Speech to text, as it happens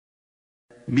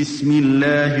بسم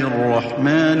الله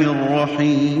الرحمن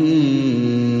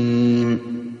الرحيم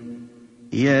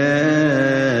يا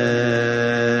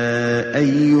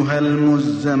أيها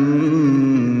المزمل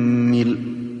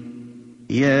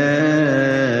يا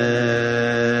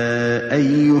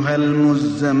أيها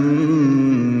المزمل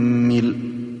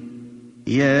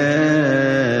يا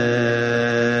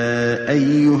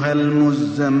أيها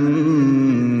المزمل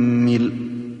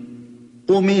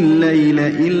قم الليل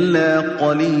إلا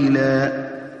قليلا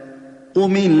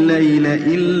قم الليل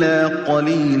إلا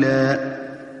قليلا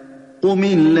قم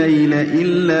الليل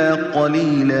إلا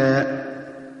قليلا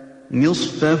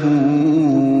نصفه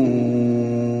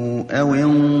أو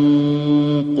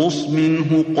انقص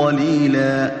منه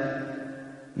قليلا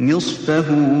نصفه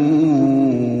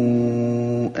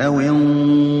أو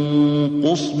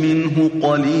انقص منه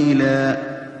قليلا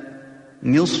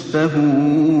نصفه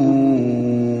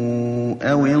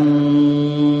أو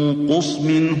انقص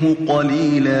منه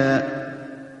قليلا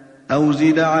أو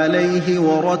زد عليه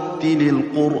ورتل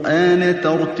القرآن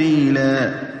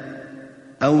ترتيلا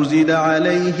أو زد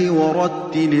عليه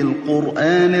ورتل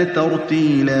القرآن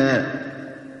ترتيلا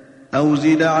أو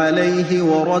زد عليه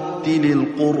ورتل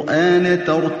القرآن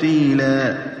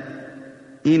ترتيلا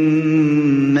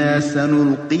إنا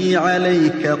سنلقي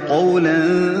عليك قولا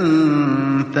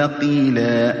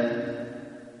ثقيلا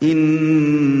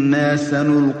إنا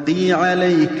سنلقي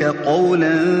عليك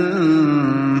قولا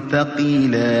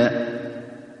ثقيلا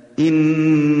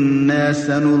إنا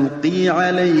سنلقي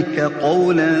عليك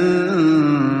قولا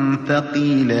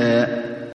ثقيلا